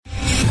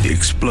The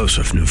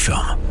explosive new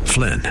film,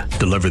 Flynn,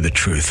 deliver the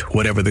truth,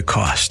 whatever the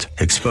cost,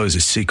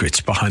 exposes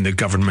secrets behind the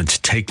government's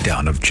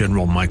takedown of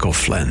General Michael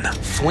Flynn.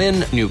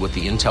 Flynn knew what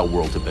the intel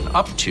world had been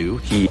up to.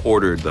 He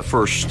ordered the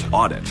first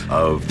audit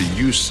of the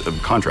use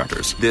of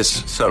contractors.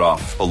 This set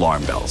off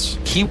alarm bells.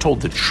 He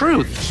told the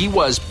truth. He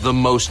was the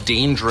most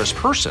dangerous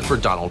person for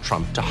Donald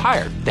Trump to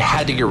hire. They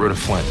had to get rid of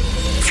Flynn.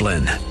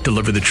 Flynn,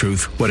 deliver the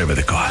truth, whatever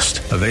the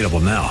cost. Available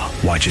now.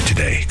 Watch it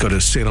today. Go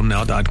to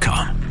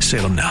salemnow.com.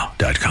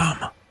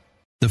 salemnow.com.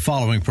 The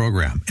following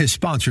program is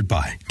sponsored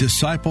by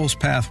Disciples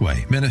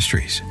Pathway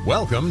Ministries.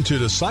 Welcome to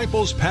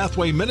Disciples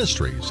Pathway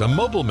Ministries, a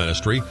mobile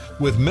ministry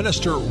with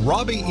Minister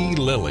Robbie E.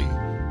 Lilly.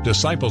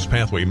 Disciples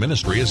Pathway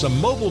Ministry is a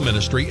mobile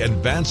ministry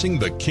advancing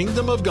the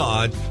kingdom of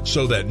God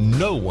so that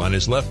no one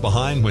is left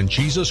behind when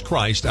Jesus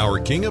Christ, our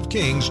King of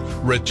Kings,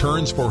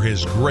 returns for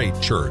his great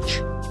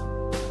church.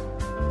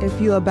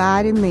 If you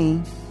abide in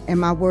me, and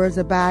my words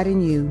abide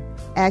in you,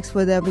 ask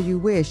whatever you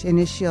wish, and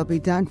it shall be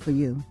done for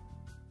you.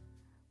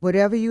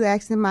 Whatever you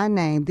ask in my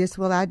name, this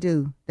will I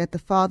do, that the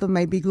Father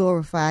may be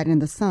glorified in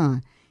the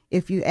Son.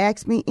 If you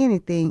ask me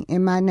anything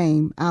in my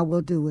name, I will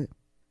do it.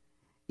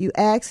 You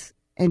ask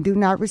and do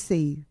not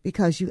receive,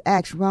 because you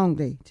ask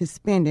wrongly to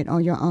spend it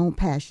on your own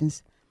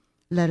passions.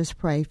 Let us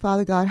pray.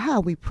 Father God, how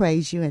we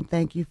praise you and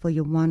thank you for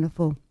your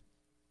wonderful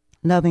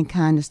loving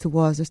kindness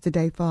towards us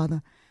today,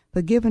 Father,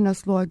 for giving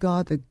us, Lord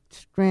God, the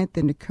strength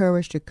and the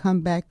courage to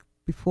come back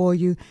before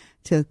you,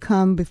 to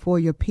come before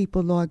your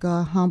people, Lord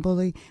God,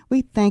 humbly.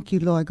 We thank you,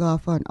 Lord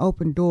God, for an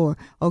open door,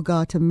 oh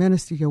God, to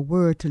minister your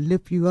word, to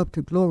lift you up,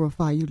 to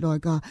glorify you,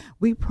 Lord God.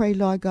 We pray,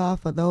 Lord God,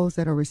 for those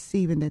that are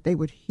receiving, that they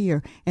would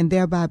hear and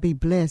thereby be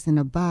blessed and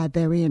abide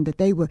therein, that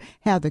they would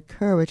have the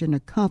courage and the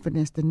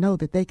confidence to know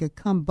that they could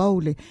come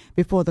boldly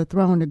before the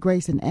throne of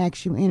grace and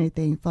ask you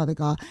anything, Father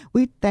God.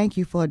 We thank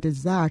you for a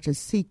desire to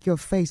seek your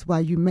face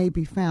while you may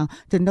be found,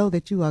 to know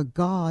that you are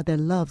God that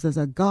loves us,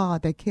 a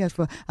God that cares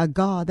for, a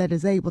God that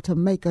is able to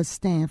make us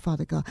stand,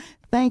 Father God.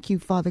 Thank you,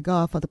 Father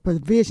God, for the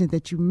provision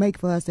that you make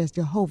for us as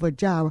Jehovah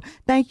Jireh.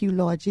 Thank you,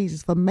 Lord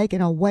Jesus, for making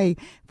a way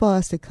for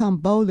us to come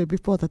boldly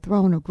before the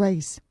throne of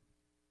grace.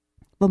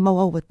 But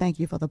moreover, thank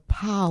you for the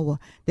power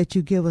that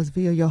you give us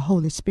via your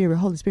Holy Spirit.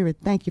 Holy Spirit,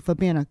 thank you for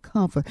being a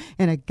comfort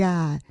and a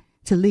guide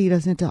to lead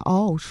us into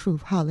all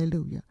truth.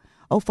 Hallelujah.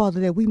 Oh, Father,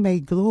 that we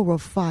may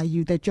glorify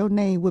you, that your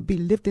name would be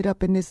lifted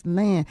up in this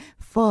land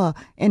far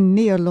and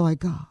near, Lord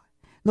God.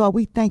 Lord,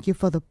 we thank you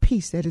for the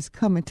peace that is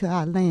coming to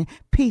our land,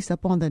 peace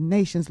upon the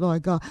nations,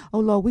 Lord God. Oh,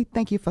 Lord, we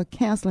thank you for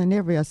canceling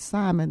every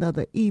assignment of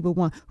the evil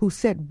one who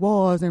set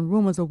wars and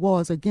rumors of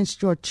wars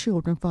against your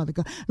children, Father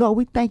God. Lord,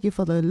 we thank you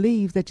for the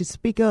leaves that you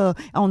speak of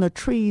on the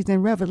trees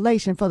in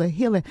Revelation for the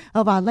healing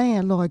of our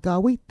land, Lord God.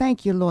 We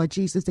thank you, Lord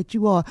Jesus, that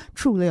you are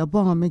truly a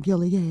balm in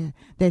Gilead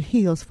that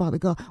heals, Father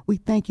God. We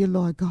thank you,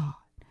 Lord God.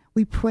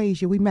 We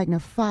praise you. We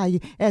magnify you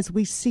as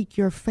we seek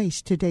your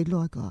face today,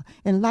 Lord God.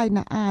 Enlighten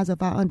the eyes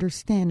of our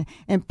understanding.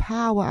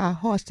 Empower our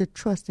hearts to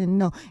trust and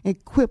know.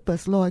 Equip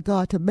us, Lord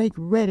God, to make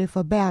ready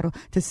for battle,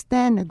 to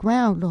stand the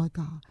ground, Lord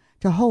God,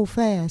 to hold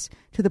fast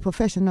to the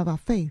profession of our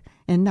faith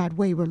and not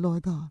waver,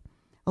 Lord God.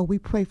 Oh, we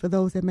pray for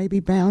those that may be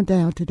bound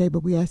down today,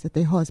 but we ask that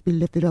their hearts be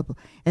lifted up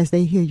as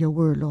they hear your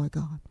word, Lord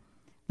God.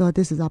 Lord,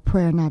 this is our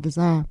prayer and our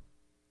desire.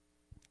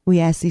 We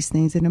ask these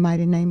things in the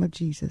mighty name of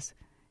Jesus.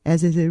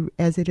 As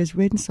it is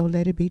written, so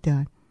let it be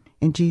done.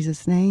 In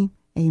Jesus' name,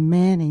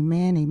 amen,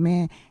 amen,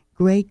 amen.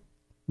 Great,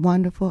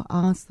 wonderful,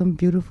 awesome,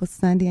 beautiful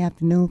Sunday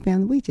afternoon,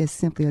 family. We just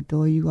simply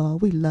adore you all.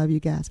 We love you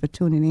guys for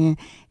tuning in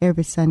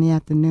every Sunday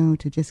afternoon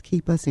to just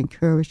keep us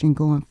encouraged and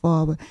going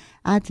forward.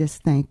 I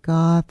just thank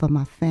God for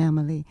my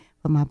family,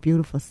 for my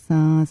beautiful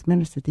sons.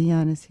 Minister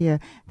Dion is here.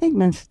 I think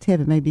Minister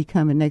Tevin may be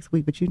coming next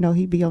week, but you know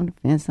he be on the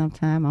fence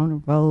sometime, on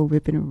the road,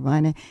 ripping and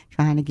running,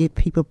 trying to get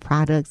people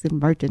products and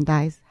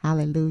merchandise.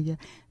 Hallelujah.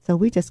 So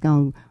we just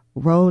going to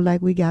roll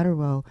like we got to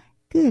roll.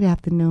 Good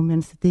afternoon,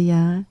 Minister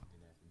Dion.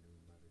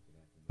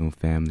 Good afternoon,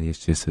 family.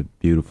 It's just a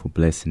beautiful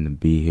blessing to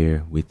be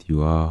here with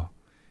you all,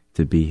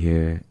 to be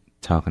here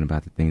talking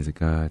about the things of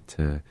God,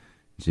 to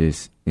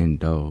just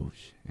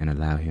indulge and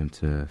allow him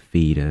to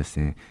feed us,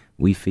 and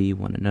we feed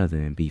one another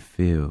and be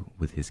filled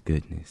with his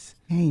goodness.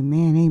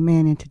 Amen,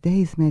 amen. And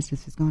today's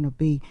message is going to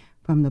be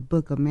from the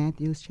book of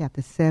Matthew,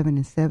 chapter 7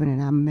 and 7,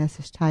 and our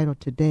message title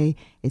today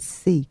is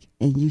Seek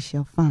and Ye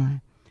Shall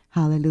Find.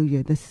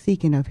 Hallelujah, the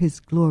seeking of his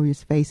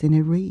glorious face. And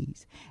it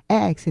reads,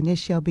 Ask and it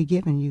shall be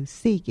given you.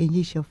 Seek and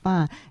ye shall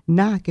find.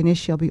 Knock and it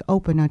shall be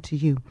opened unto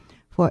you.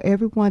 For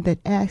everyone that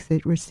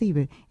asketh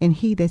receiveth, and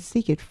he that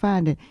seeketh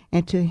findeth,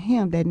 and to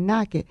him that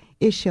knocketh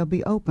it shall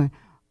be opened.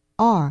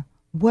 Or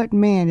what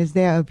man is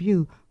there of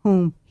you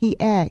whom he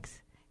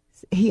asks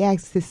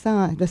his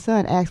son, the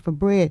son asks for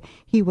bread,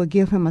 he will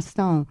give him a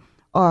stone?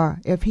 Or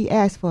if he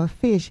asks for a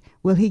fish,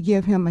 will he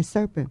give him a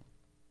serpent?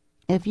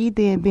 If ye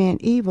then, being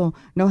evil,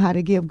 know how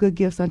to give good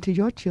gifts unto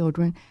your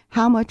children,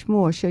 how much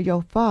more shall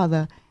your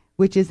Father,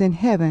 which is in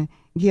heaven,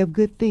 give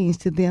good things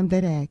to them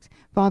that ask?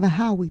 Father,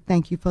 how we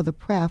thank you for the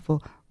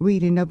prayerful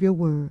reading of your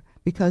word.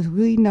 because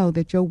we know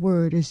that your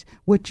word is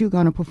what you're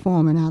going to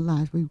perform in our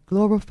lives. We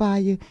glorify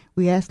you.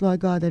 We ask,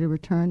 Lord God, that it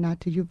return not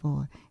to you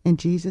void. In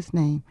Jesus'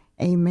 name,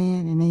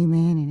 amen and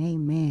amen and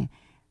amen.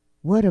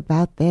 What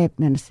about that,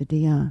 Minister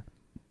Dion?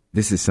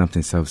 This is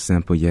something so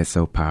simple yet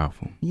so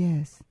powerful.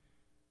 Yes.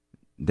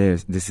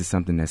 This is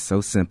something that's so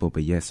simple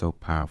but yet so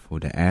powerful.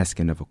 The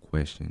asking of a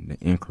question, the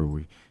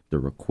inquiry, the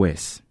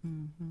request.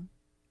 Mm-hmm.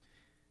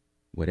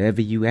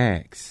 Whatever you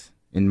ask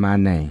in my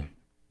name,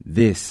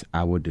 this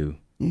I will do.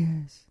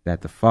 Yes.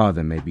 That the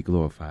Father may be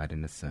glorified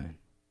in the Son.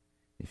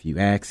 If you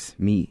ask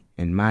me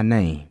in my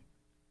name,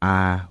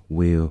 I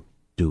will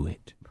do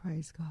it.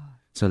 Praise God.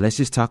 So let's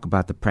just talk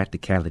about the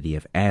practicality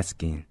of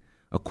asking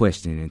a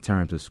question in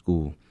terms of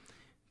school.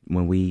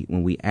 When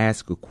we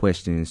ask a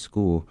question in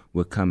school,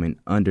 we're coming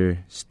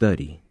under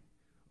study,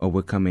 or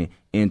we're coming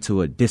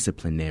into a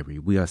disciplinary.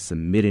 We are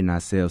submitting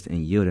ourselves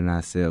and yielding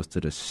ourselves to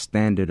the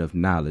standard of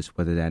knowledge,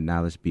 whether that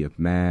knowledge be of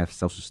math,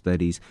 social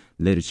studies,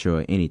 literature,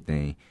 or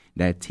anything.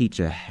 That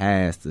teacher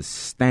has the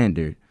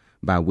standard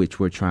by which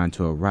we're trying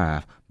to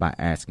arrive by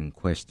asking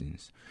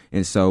questions.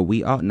 And so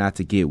we ought not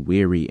to get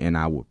weary in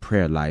our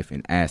prayer life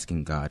and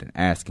asking God and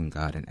asking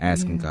God and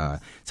asking God.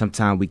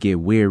 Sometimes we get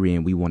weary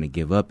and we want to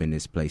give up in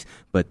this place.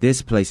 But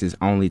this place is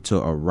only to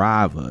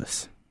arrive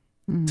us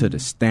to the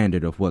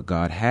standard of what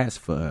God has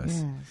for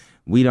us. Yes.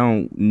 We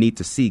don't need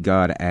to see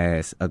God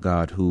as a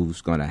God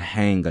who's going to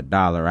hang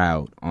 $1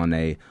 out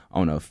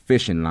on a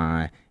fishing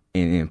line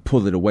and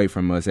pull it away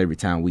from us every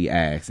time we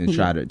ask and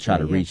try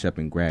to reach up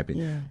and grab it.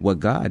 Yeah. What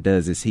God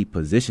does is he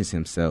positions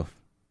himself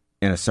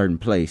in a certain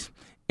place.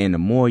 And the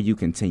more you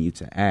continue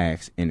to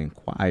ask and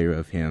inquire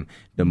of him,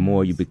 the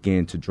more you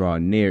begin to draw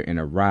near and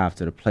arrive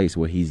to the place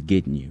where he's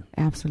getting you.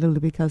 Absolutely,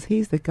 because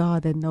he's the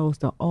God that knows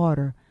the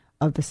order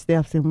of the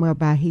steps and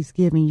whereby he's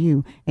giving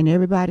you. And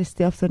everybody's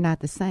steps are not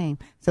the same.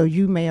 So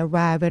you may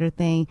arrive at a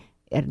thing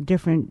at a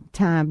different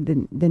time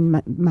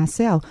than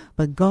myself,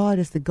 but God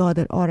is the God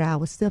that order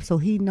our steps, so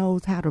he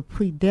knows how to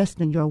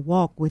predestine your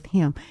walk with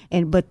him.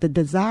 But the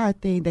desired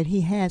thing that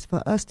he has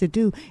for us to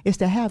do is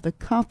to have the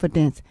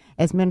confidence,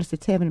 as Minister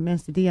Tevin and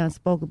Minister Dion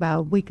spoke about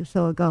a week or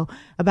so ago,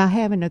 about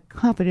having the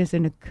confidence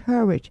and the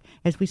courage,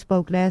 as we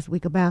spoke last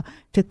week about,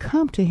 to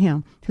come to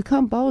him, to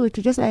come boldly,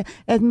 to just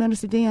as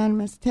Minister Dion and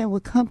Minister Tevin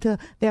would come to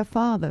their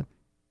Father.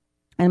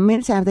 And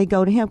many times they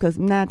go to him because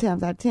 9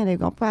 times out of 10 they're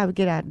going to probably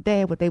get out of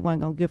dad what they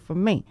weren't going to get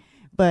from me.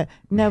 But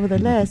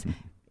nevertheless,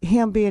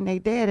 him being their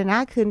dad, and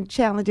I couldn't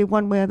challenge it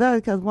one way or the other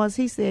because once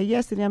he said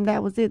yes to them,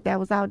 that was it. That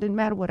was all. It didn't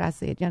matter what I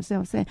said. You understand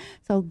what I'm saying?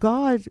 So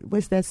God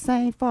was that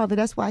same Father.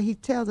 That's why he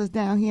tells us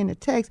down here in the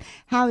text,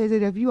 how is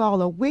it if you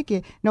all are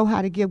wicked, know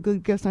how to give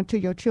good gifts unto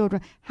your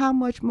children, how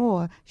much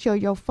more shall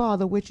your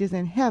Father which is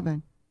in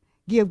heaven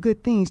give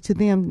good things to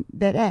them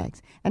that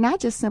ask. And I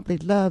just simply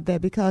love that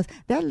because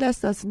that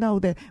lets us know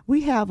that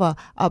we have a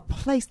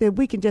place that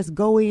we can just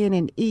go in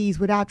and ease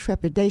without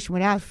trepidation,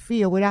 without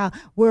fear, without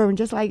worrying.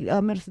 Just like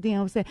Minister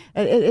Dion was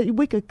saying,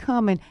 we could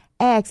come and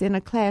ask in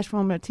a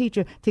classroom, a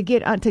teacher, to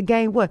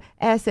gain what?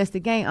 Access, to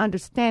gain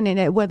understanding,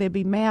 that whether it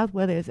be math,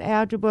 whether it's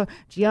algebra,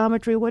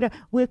 geometry, whatever,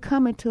 we're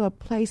coming to a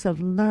place of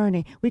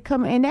learning. We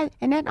come, and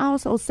that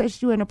also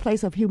sets you in a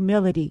place of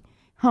humility.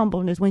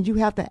 Humbleness, when you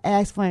have to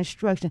ask for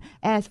instruction,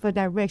 ask for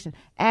direction,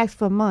 ask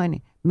for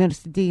money.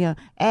 Minister Dion,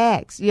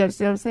 ask. You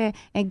understand what I'm saying?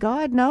 And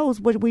God knows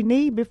what we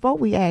need before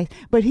we ask.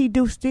 But he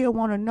do still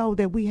want to know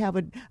that we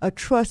have a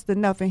trust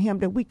enough in him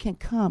that we can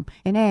come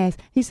and ask.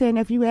 He's saying,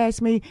 if you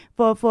ask me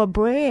for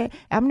bread,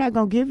 I'm not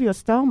going to give you a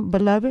stone,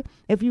 beloved.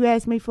 If you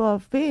ask me for a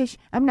fish,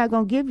 I'm not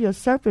going to give you a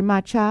serpent,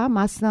 my child,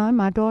 my son,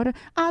 my daughter.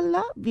 I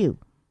love you.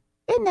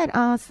 Isn't that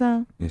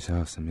awesome? It's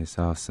awesome. It's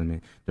awesome.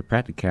 And the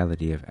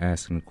practicality of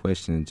asking a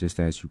question, just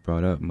as you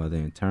brought up, Mother,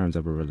 in terms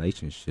of a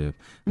relationship,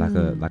 like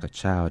a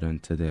child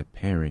unto their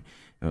parent,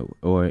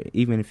 or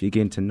even if you're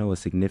getting to know a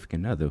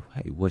significant other.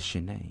 Hey, what's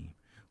your name?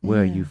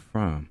 Where are you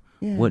from?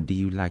 Yeah. What do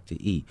you like to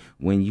eat?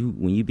 When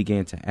you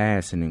begin to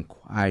ask and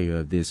inquire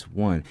of this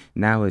one,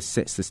 now it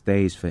sets the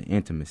stage for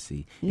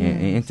intimacy. Yes.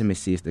 And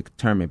intimacy is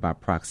determined by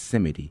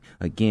proximity.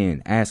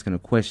 Again, asking a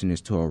question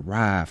is to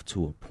arrive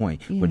to a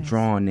point. Yes. We're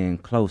drawn in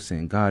closer,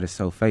 and God is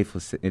so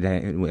faithful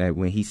that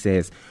when he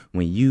says,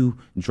 when you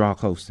draw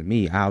close to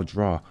me, I'll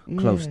draw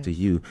close to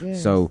you.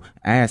 Yes. So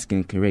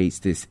asking creates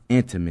this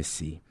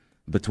intimacy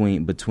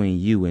between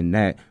you and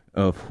that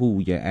of who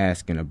you're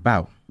asking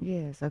about.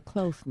 Yes, a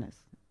closeness.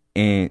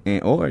 And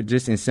or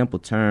just in simple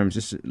terms,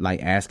 just like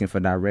asking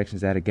for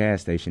directions at a gas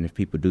station, if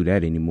people do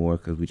that anymore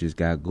because we just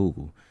got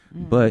Google.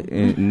 But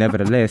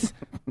nevertheless,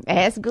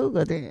 ask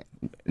Google then.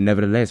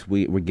 Nevertheless,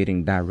 we're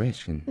getting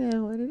direction. Yeah,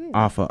 what it is.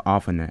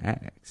 Often the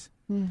acts.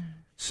 Yeah.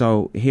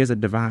 So here's a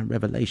divine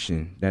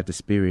revelation that the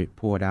Spirit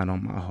poured out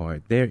on my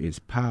heart. There is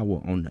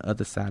power on the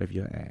other side of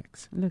your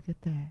acts. Look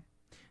at that.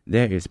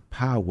 There is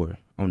power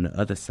on the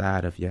other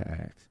side of your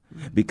acts.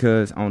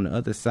 Because on the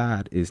other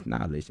side is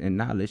knowledge, and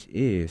knowledge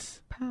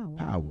is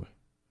power.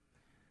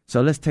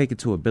 So let's take it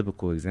to a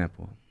biblical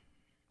example.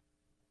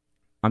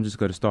 I'm just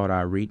going to start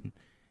our reading,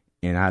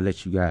 and I'll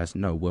let you guys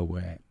know where we're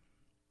at.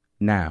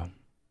 Now,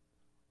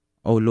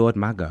 O Lord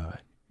my God,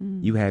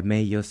 You have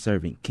made your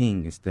servant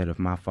king instead of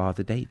my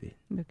father David.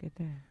 Look at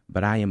that.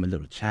 But I am a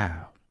little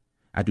child.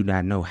 I do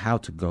not know how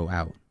to go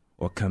out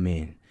or come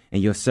in.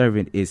 And your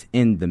servant is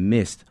in the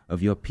midst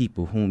of your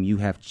people whom you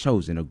have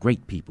chosen, a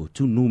great people,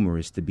 too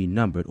numerous to be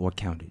numbered or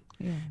counted.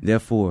 Yeah.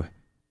 Therefore,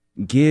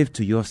 give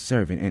to your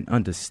servant an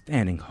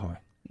understanding heart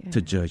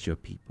to judge your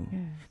people,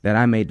 that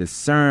I may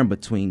discern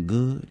between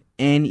good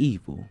and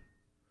evil.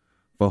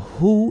 For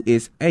who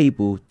is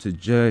able to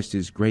judge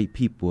this great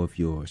people of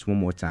yours? One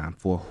more time.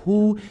 For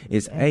who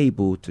is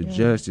able to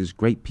judge this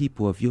great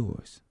people of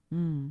yours?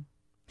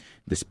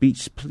 The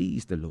speech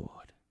pleased the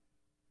Lord.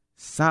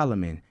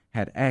 Solomon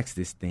had asked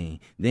this thing.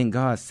 Then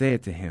God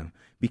said to him,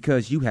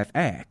 because you have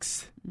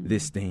asked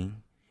this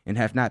thing, and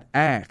have not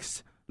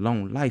asked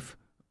long life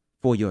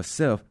for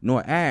yourself,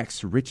 nor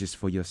asked riches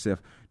for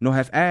yourself, nor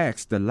have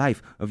asked the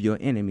life of your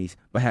enemies,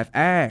 but have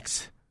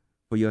asked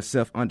for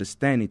yourself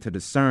understanding to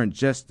discern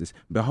justice.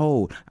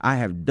 Behold, I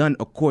have done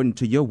according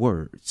to your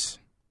words.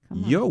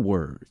 Your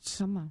words.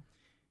 Come on.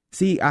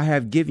 See, I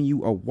have given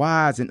you a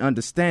wise and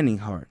understanding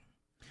heart,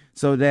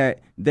 so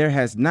that there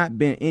has not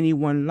been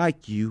anyone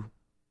like you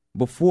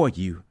before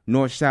you,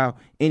 nor shall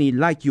any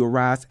like you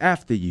arise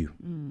after you.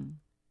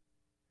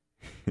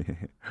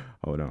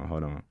 Hold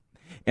on.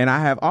 And I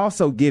have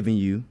also given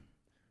you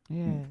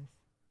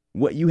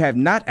what you have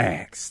not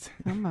asked,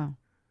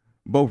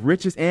 both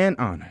riches and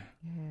honor,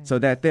 so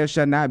that there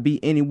shall not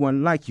be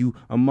anyone like you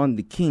among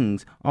the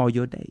kings all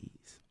your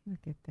days. Look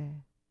at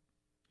that.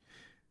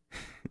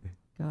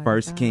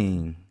 First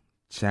King,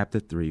 chapter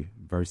 3,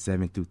 verse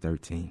 7 through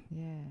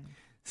 13.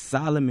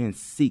 Solomon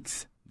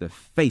seeks the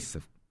face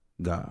of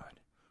God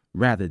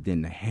rather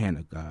than the hand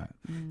of God.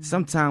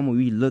 Sometimes when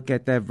we look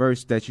at that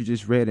verse that you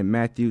just read in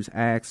Matthew's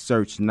ask,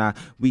 search not,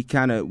 we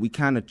kind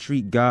of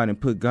treat God and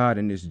put God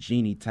in this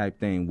genie type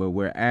thing where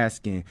we're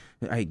asking,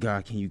 hey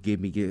God, can you give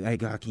me, hey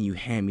God, can you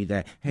hand me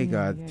that? Hey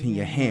God, can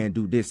your hand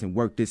do this and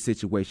work this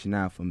situation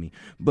out for me?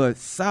 But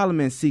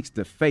Solomon seeks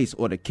the face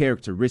or the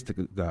characteristic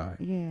of God.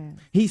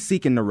 He's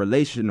seeking the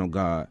relational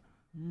God,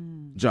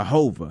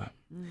 Jehovah.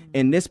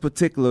 In this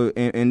particular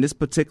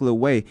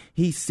way,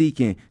 he's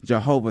seeking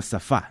Jehovah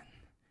Saphat.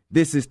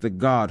 This is the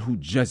God who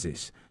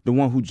judges, the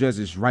one who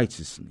judges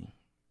righteously.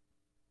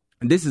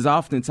 And this is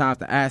oftentimes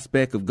the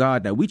aspect of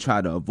God that we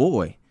try to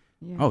avoid.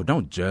 Oh,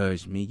 don't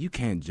judge me. You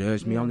can't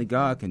judge me. Only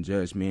God can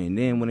judge me. And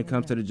then when it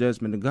comes to the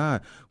judgment of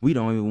God, we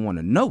don't even want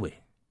to know it.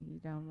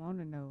 You don't want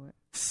to know it.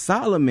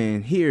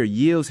 Solomon here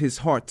yields his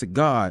heart to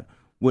God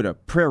with a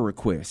prayer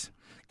request.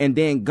 And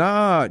then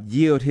God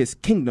yielded his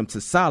kingdom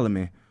to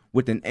Solomon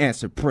with an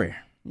answered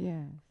prayer.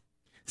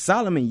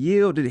 Solomon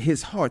yielded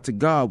his heart to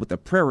God with a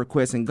prayer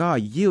request, and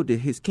God yielded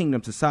his kingdom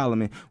to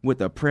Solomon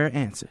with a prayer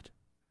answered.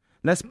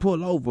 Let's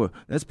pull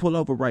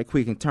over right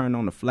quick and turn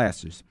on the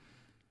flashers.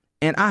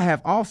 And I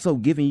have also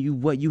given you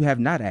what you have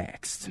not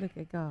asked. Look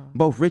at God.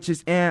 Both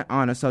riches and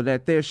honor, so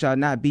that there shall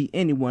not be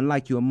anyone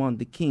like you among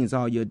the kings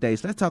all your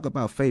days. Let's talk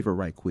about favor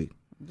right quick.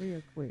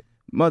 Real quick.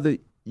 Mother,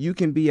 you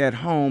can be at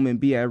home and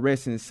be at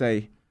rest and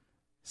say,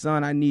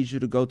 son, I need you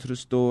to go to the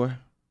store.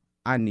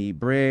 I need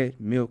bread,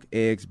 milk,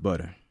 eggs,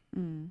 butter.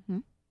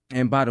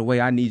 And by the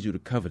way, I need you to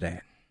cover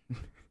that.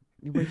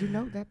 Well, you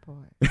know that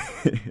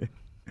part.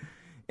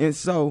 And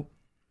so,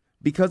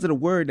 because of the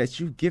word that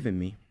you've given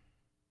me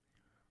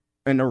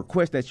and the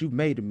request that you've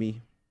made of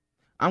me,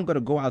 I'm going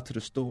to go out to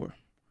the store,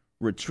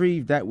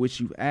 retrieve that which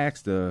you've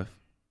asked of,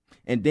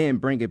 and then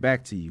bring it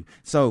back to you.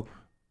 So,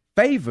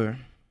 favor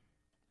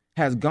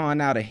has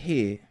gone out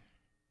ahead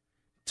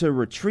to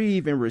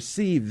retrieve and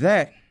receive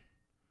that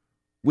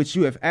which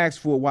you have asked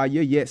for while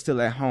you're yet still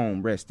at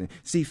home resting.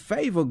 See,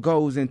 favor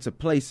goes into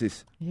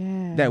places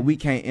that we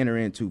can't enter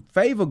into.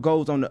 Favor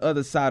goes on the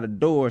other side of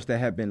doors that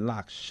have been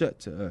locked shut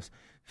to us.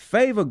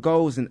 Favor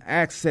goes and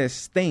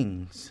access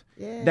things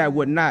that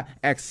were not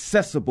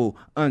accessible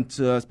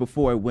unto us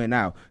before it went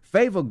out.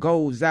 Favor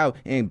goes out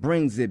and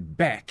brings it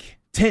back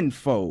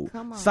tenfold.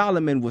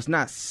 Solomon was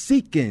not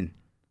seeking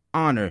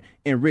honor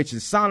and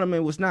riches.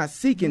 Solomon was not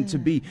seeking to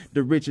be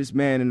the richest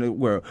man in the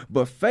world,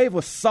 but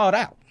favor sought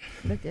out.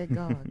 Look at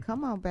God.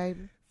 Come on,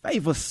 baby.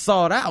 Favor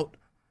sought out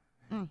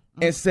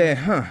and said,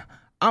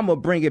 I'm going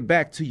to bring it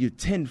back to you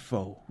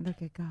tenfold.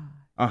 Look at God.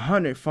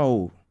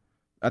 100-fold,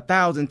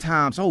 1,000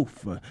 times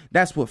over.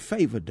 That's what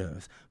favor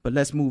does. But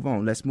let's move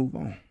on. Let's move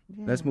on.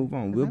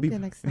 We'll be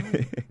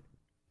excited.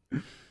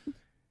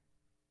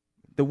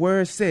 The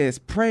word says,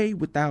 pray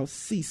without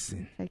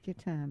ceasing. Take your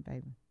time,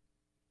 baby.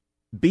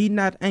 Be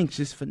not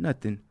anxious for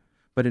nothing,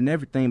 but in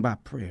everything by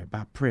prayer,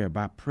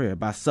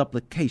 by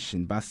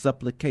supplication.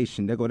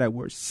 There go that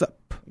word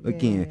sup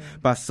again.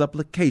 By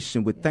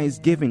supplication with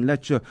thanksgiving,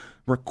 let your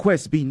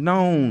requests be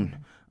known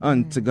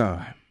unto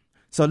God.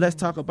 So let's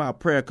talk about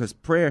prayer, because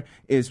prayer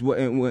is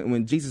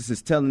when Jesus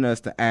is telling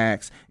us to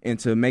ask and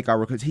to make our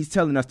requests, he's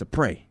telling us to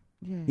pray.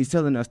 He's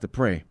telling us to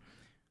pray.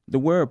 The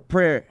word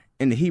prayer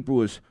in the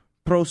Hebrew is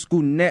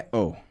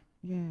proskuneo.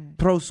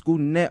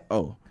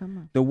 Proskuneo.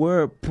 The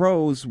word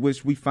pros,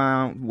 which we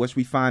find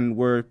the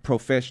word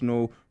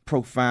professional,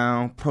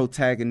 profound,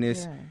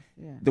 protagonist.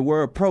 The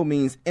word pro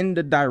means in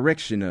the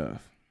direction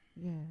of.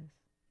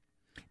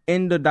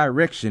 in the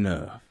direction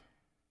of.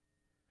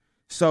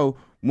 So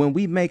when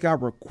we make our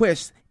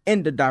requests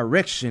in the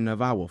direction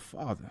of our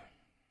Father,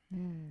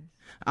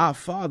 our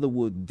Father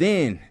will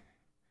then,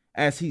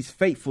 as he's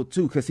faithful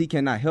too, because he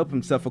cannot help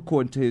himself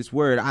according to his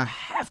word, I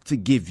have to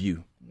give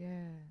you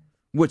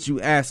what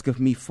you ask of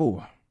me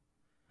for.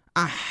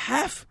 I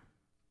have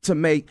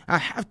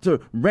to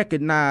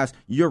recognize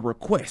your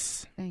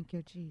requests. Thank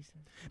you, Jesus.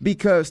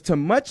 Because to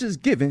much is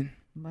given,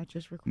 much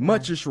is required.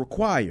 Much is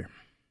required.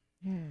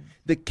 Yes.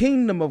 The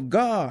kingdom of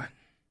God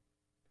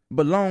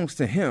belongs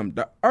to him.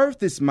 The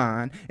earth is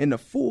mine and the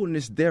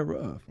fullness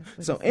thereof.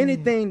 So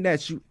anything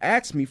that you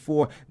ask me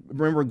for in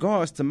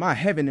regards to my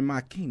heaven and my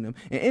kingdom,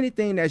 and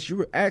anything that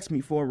you ask me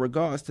for in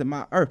regards to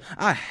my earth,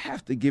 I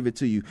have to give it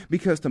to you,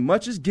 because to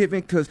much is given,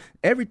 because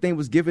everything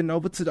was given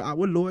over to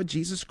our Lord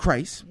Jesus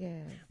Christ.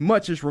 Yes.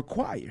 Much is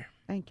required.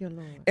 Thank you,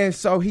 Lord. And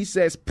so he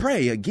says,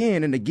 pray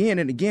again and again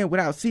and again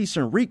without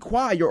ceasing,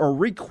 require or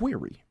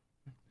requery.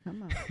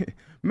 Come on.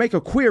 Make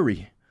a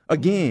query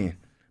again.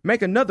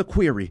 Make another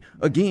query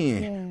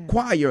again. Yeah.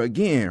 Choir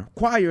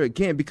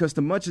again, because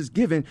the much is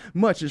given,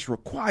 much is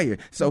required.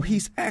 So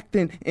he's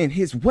acting in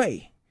his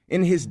way,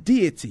 in his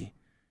deity,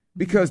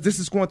 because this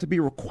is going to be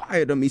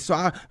required of me. So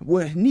I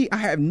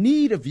have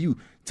need of you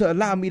to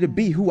allow me to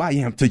be who I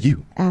am to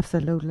you.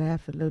 Absolutely,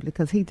 absolutely,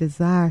 because he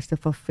desires to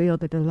fulfill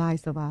the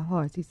delights of our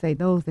hearts. He say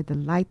those that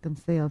delight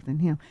themselves in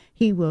him,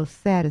 he will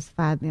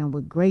satisfy them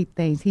with great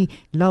things. He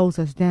loads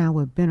us down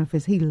with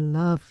benefits. He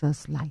loves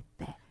us like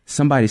that.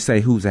 Somebody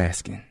say, who's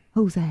asking?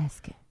 Who's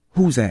asking?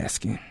 Who's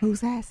asking?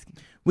 Who's asking?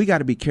 We got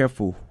to be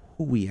careful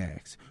who we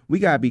ask. We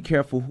got to be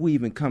careful who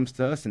even comes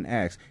to us and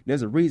asks.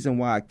 There's a reason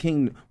why a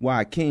king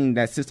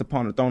that sits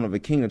upon the throne of a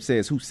kingdom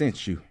says, who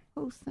sent you?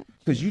 Who sent you?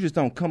 Because you just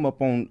don't come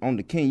up on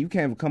the king. You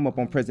can't even come up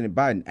on President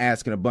Biden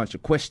asking a bunch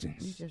of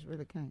questions. You just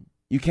really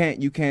can't.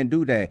 You can't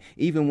do that.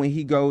 Even when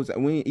he goes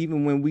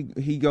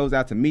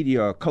out to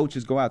media, or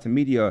coaches go out to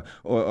media,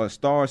 or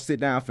stars sit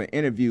down for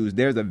interviews,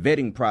 there's a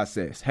vetting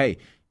process. Hey,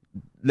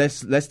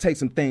 let's take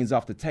some things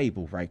off the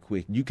table right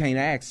quick. You can't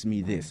ask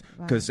me this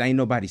because ain't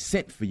nobody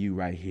sent for you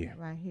right here.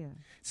 Right here.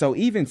 So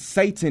even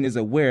Satan is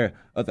aware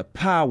of the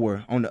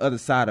power on the other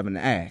side of an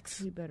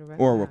ask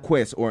or a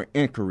request or an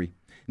inquiry.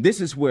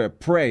 This is where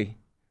pray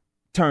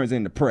turns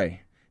into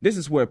pray. This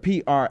is where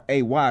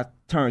P-R-A-Y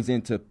turns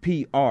into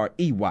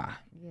P-R-E-Y.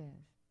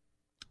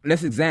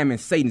 Let's examine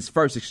Satan's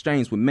first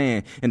exchange with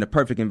man in the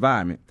perfect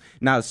environment.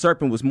 Now the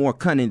serpent was more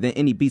cunning than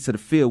any beast of the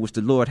field which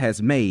the Lord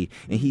has made.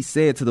 And he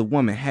said to the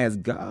woman, has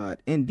God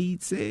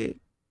indeed said,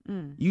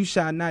 you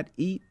shall not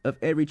eat of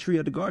every tree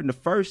of the garden? The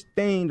first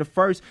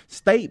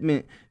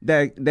statement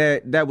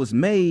that was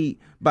made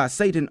by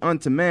Satan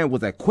unto man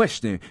was a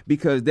question,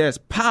 because there's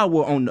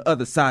power on the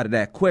other side of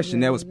that question.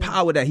 There was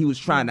power that he was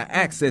trying to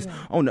access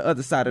on the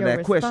other side of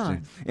that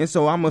question. And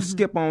so I'm going to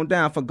skip on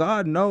down. For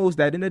God knows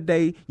that in the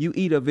day you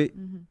eat of it,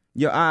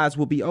 your eyes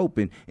will be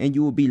open and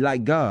you will be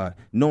like God,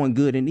 knowing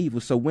good and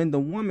evil. So when the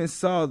woman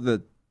saw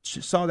that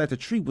the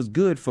tree was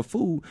good for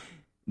food,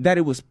 that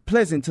it was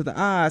pleasant to the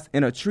eyes,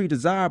 and a tree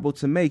desirable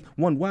to make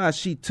one wise,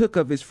 she took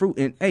of its fruit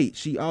and ate.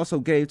 She also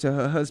gave to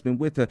her husband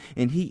with her,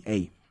 and he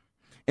ate.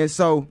 And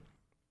so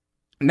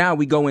now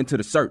we go into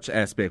the search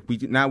aspect.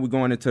 We're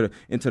going into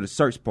the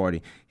search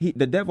party.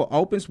 The devil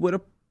opens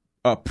with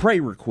a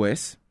pray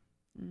request,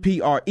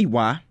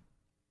 P-R-E-Y.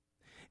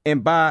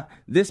 And by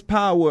this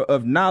power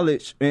of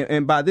knowledge,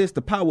 and by this,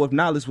 the power of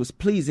knowledge was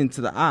pleasing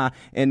to the eye,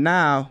 and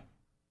now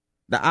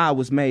the eye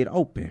was made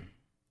open.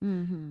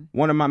 Mm-hmm.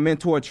 One of my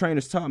mentor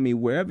trainers taught me,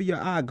 wherever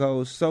your eye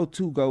goes, so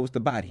too goes the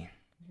body.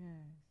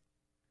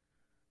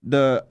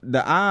 Yeah.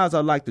 The eyes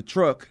are like the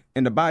truck,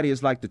 and the body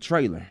is like the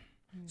trailer.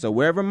 Mm-hmm. So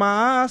wherever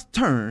my eyes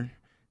turn,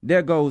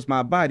 there goes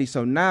my body.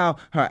 So now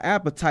her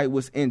appetite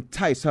was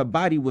enticed. Her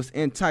body was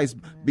enticed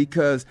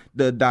because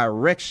in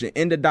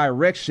the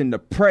direction the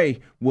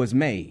prey was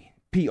made.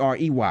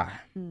 P-R-E-Y.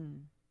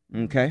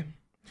 Okay.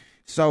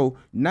 So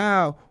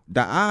now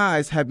the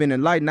eyes have been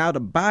enlightened. Now the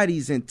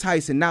body's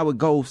enticed, and now it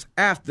goes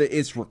after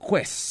its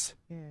requests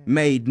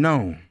made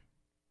known.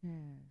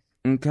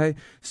 Okay.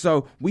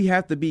 So we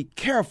have to be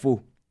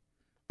careful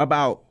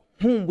about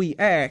whom we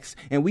ask,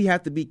 and we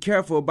have to be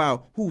careful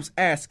about who's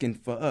asking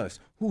for us,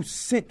 who's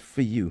sent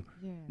for you.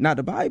 Yeah. Now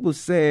the Bible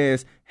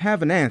says,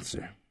 have an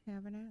answer.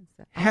 Have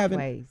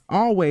an answer.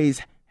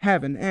 Always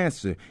have an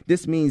answer.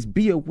 This means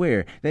be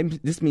aware.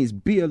 This means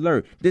be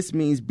alert. This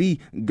means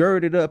be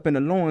girded up in the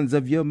loins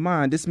of your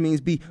mind. This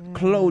means be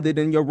clothed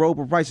in your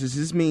robe of righteousness.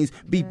 This means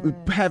be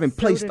having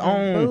placed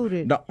on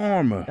the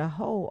armor. The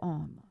whole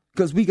armor.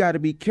 Because we got to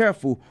be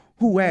careful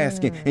who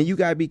asking, and you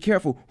got to be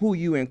careful who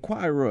you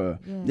inquire of.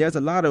 There's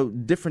a lot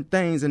of different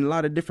things and a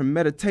lot of different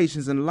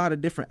meditations and a lot of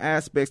different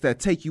aspects that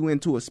take you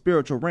into a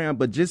spiritual realm,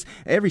 but just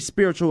every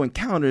spiritual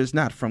encounter is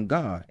not from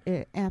God.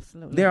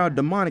 Absolutely. There are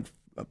demonic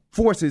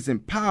forces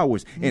and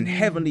powers in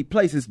heavenly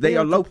places. They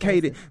are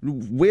located.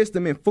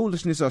 Wisdom and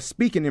foolishness are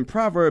speaking in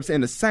Proverbs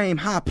in the same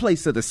high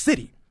place of the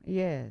city.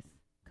 Yes.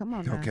 Come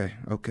on now. Okay.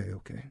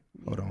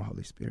 Hold on,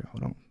 Holy Spirit.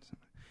 Hold on.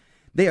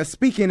 They are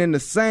speaking in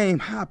the same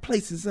high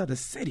places of the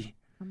city.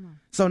 Come on.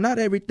 So not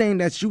everything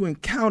that you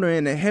encounter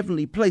in the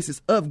heavenly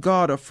places of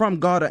God or from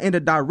God or in the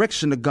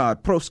direction of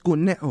God.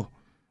 Proskuneo.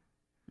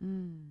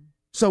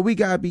 So we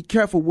got to be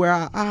careful where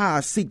our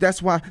eyes seek.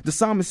 That's why the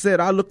psalmist said,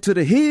 I look to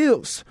the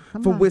hills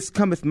from which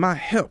cometh my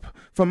help.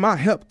 For my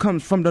help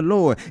comes from the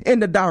Lord in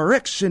the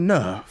direction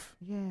of.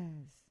 Yes.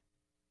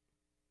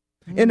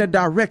 In the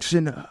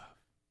direction of.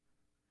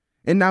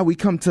 And now we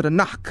come to the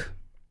knock.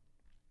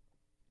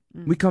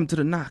 We come to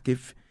the knock.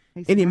 If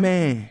He's any knocking.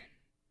 man,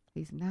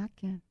 He's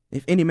knocking.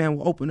 if any man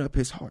will open up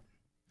his heart.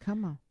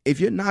 Come on.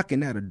 If you're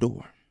knocking at a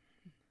door,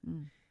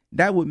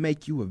 that would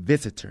make you a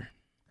visitor.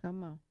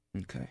 Come on.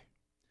 Okay.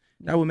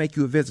 That would make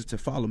you a visitor.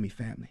 Follow me,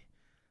 family.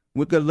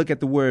 We're going to look at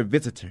the word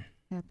visitor.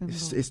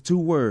 It's two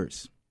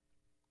words.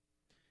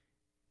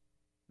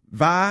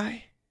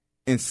 Vi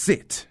and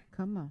sit.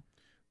 Come on.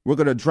 We're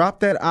going to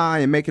drop that I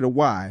and make it a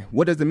Y.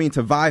 What does it mean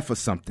to vie for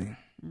something?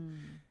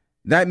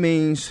 That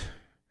means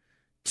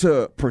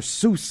to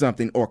pursue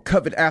something or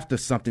covet after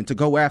something, to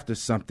go after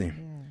something.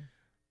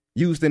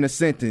 Yeah. Used in a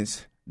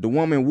sentence, the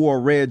woman wore a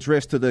red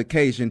dress to the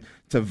occasion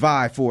to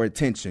vie for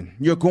attention.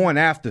 You're going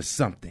after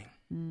something.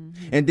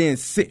 And then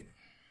sit.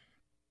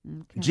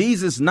 Okay.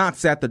 Jesus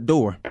knocks at the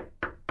door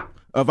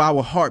of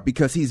our heart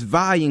because he's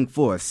vying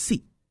for a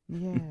seat.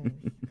 Yes.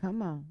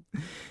 Come on.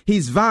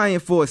 He's vying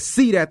for a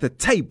seat at the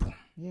table.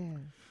 Yes.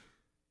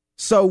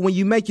 So when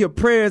you make your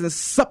prayers and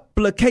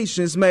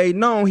supplications made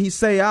known, he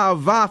say, I'll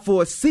vie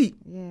for a seat.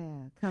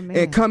 Yeah. Come in.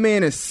 And come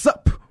in and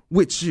sup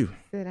with you.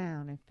 Sit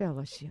down and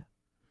fellowship.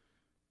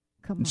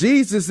 Come on.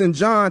 Jesus in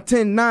John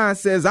 10:9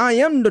 says, I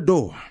am the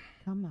door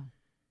Come on.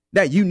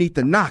 that you need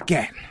to knock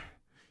at.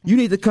 You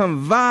need to come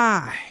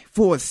vie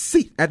for a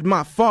seat at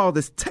my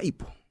Father's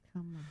table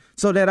Come on.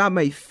 so that I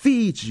may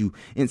feed you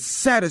and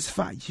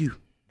satisfy you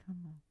Come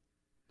on.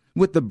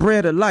 with the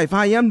bread of life.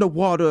 I am the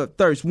water of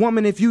thirst.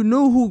 Woman, if you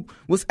knew who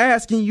was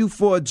asking you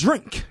for a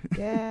drink,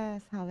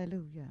 Yes.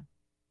 Hallelujah.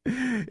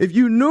 if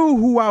you knew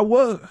who I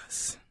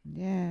was,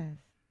 Yes.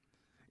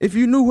 if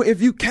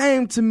you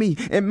came to me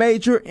and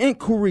made your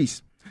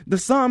inquiries, the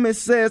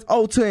psalmist says,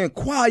 oh, to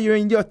inquire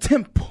in your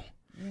temple.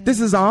 Yes. This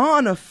is an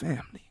honor,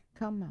 family.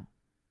 Come on.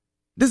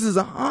 This is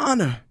an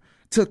honor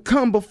to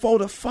come before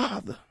the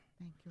Father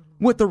Thank you, Lord.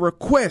 with a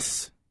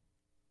request,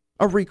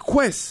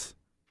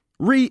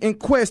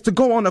 re-inquest, to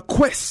go on a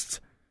quest,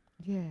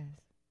 Yes.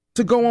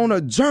 to go on a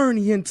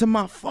journey into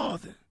my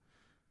Father,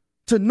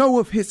 to know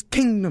of his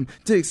kingdom,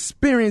 to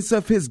experience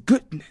of his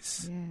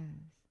goodness, Yes.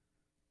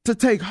 to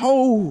take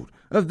hold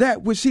of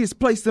that which he has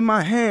placed in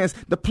my hands,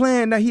 the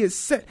plan that he has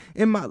set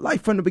in my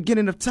life from the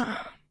beginning of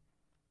time.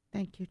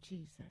 Thank you,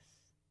 Jesus.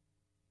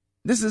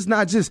 This is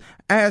not just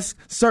ask,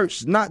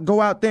 search, not go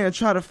out there and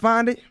try to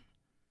find it.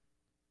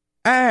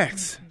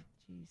 Ask. Thank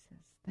you, Jesus.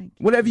 Thank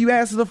you. Whatever you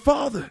ask of the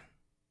Father,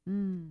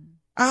 Mm.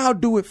 I'll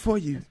do it for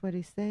you. That's what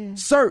he said.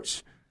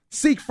 Search,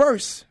 seek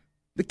first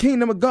the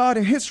kingdom of God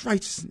and his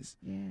righteousness.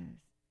 Yes.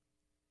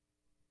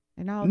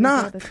 And all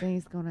Knock. these other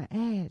things going to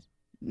add.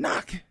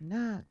 Knock,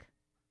 Knock.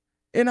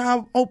 and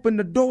I'll open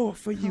the door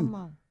for Come you.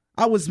 on.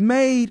 I was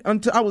made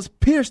until I was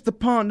pierced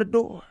upon the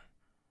door.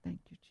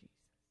 Thank you, Jesus.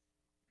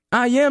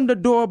 I am the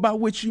door by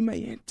which you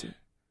may enter.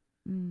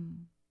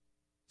 Mm.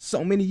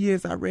 So many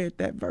years I read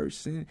that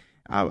verse and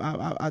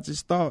I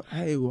just thought,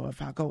 hey, well,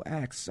 if I go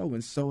ask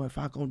so-and-so, if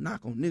I go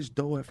knock on this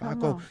door, if I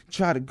go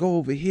try to go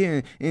over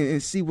here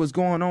and see what's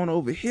going on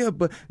over here.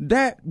 But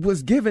that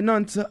was given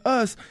unto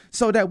us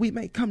so that we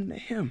may come to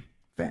him,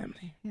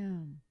 family. Yeah.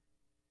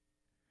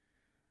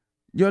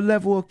 Your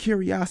level of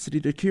curiosity,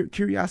 the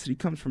curiosity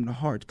comes from the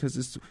heart because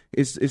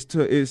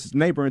it's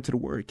neighboring to the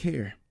word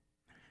care.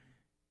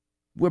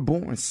 We're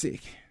born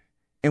sick.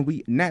 And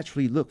we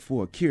naturally look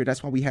for a cure.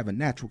 That's why we have a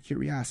natural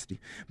curiosity.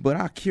 But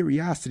our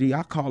curiosity,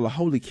 I call a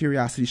holy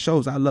curiosity,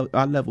 shows our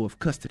level of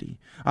custody,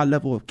 our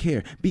level of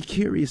care. Be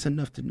curious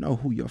enough to know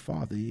who your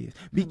Father is.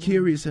 Be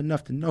curious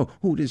enough to know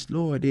who this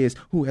Lord is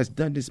who has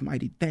done this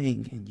mighty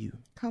thing in you.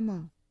 Come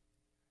on.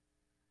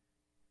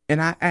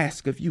 And I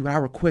ask of you, I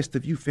request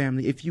of you,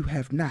 family, if you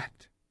have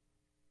not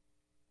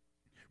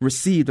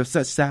received of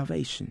such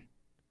salvation,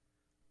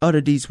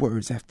 utter these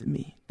words after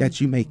me, that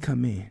you may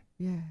come in.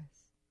 Yes.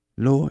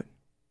 Lord,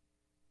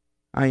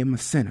 I am a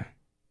sinner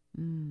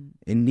in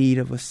need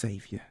of a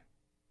Savior.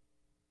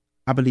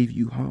 I believe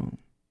you hung,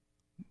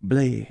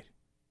 bled,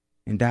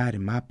 and died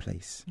in my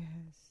place. Yes.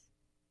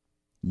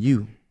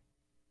 You,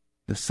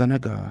 the Son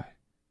of God,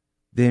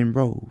 then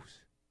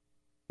rose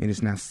and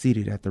is now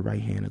seated at the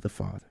right hand of the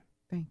Father.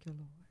 Thank you,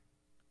 Lord.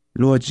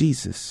 Lord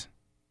Jesus,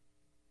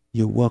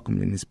 you're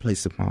welcomed in this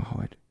place of my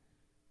heart.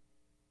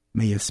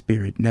 May your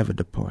spirit never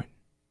depart.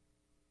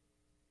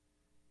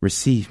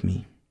 Receive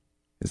me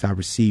as I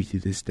receive you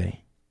this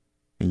day.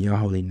 In your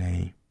holy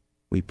name,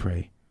 we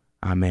pray.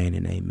 Amen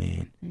and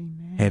amen.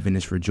 Amen. Heaven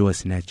is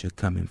rejoicing at your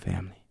coming,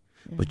 family.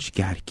 Yes. But you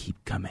got to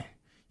keep coming.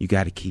 You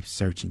got to keep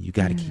searching. You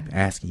got to keep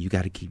asking. You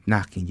got to keep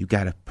knocking. You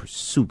got to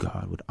pursue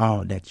God with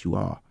all that you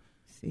are.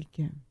 Seek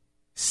him.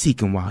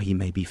 Seek him while he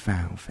may be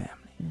found, family.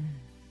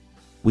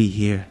 We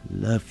here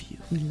love you.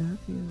 We love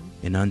you.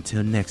 And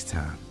until next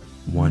time,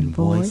 one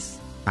voice,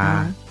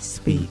 I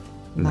speak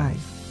life.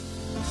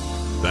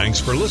 Thanks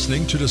for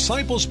listening to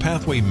Disciples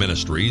Pathway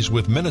Ministries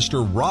with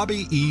Minister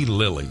Robbie E.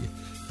 Lilly.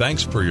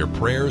 Thanks for your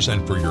prayers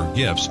and for your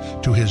gifts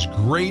to his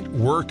great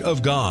work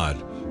of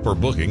God. For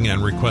booking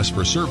and request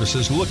for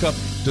services, look up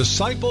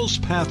Disciples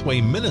Pathway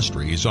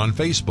Ministries on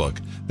Facebook.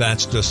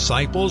 That's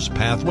Disciples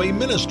Pathway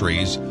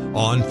Ministries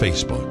on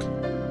Facebook.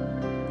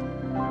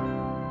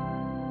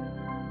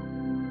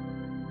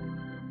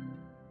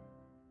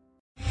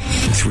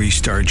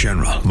 Three-star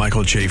General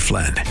Michael J.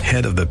 Flynn,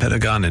 head of the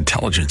Pentagon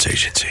Intelligence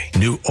Agency,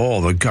 knew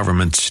all the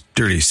government's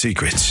dirty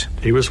secrets.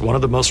 He was one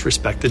of the most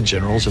respected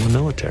generals in the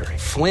military.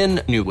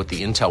 Flynn knew what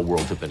the intel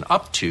world had been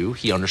up to.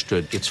 He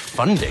understood its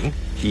funding.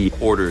 He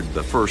ordered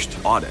the first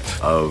audit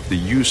of the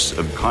use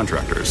of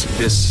contractors.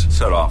 This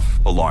set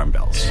off alarm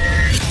bells.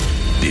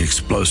 The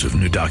explosive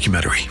new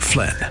documentary,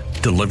 Flynn,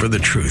 Deliver the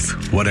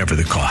Truth, Whatever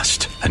the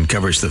Cost,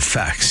 uncovers the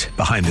facts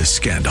behind this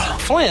scandal.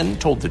 Flynn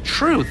told the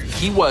truth.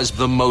 He was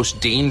the most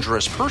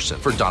dangerous person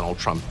for Donald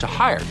Trump to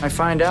hire. I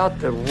find out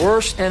the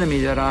worst enemy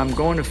that I'm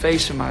going to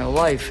face in my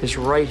life is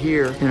right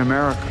here in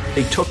America.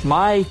 They took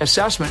my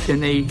assessment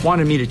and they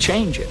wanted me to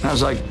change it. And I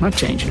was like, I'm not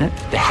changing it.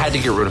 They had to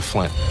get rid of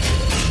Flynn.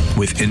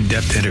 With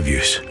in-depth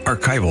interviews,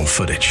 archival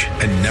footage,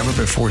 and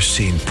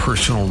never-before-seen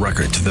personal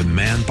records of the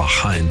man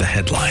behind the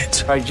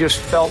headlines. I just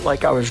felt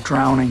like I was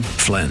drowning.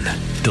 Flynn,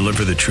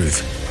 Deliver the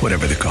Truth,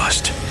 Whatever the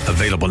Cost.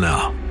 Available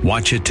now.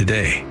 Watch it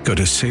today. Go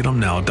to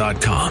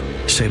salemnow.com.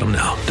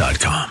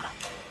 salemnow.com.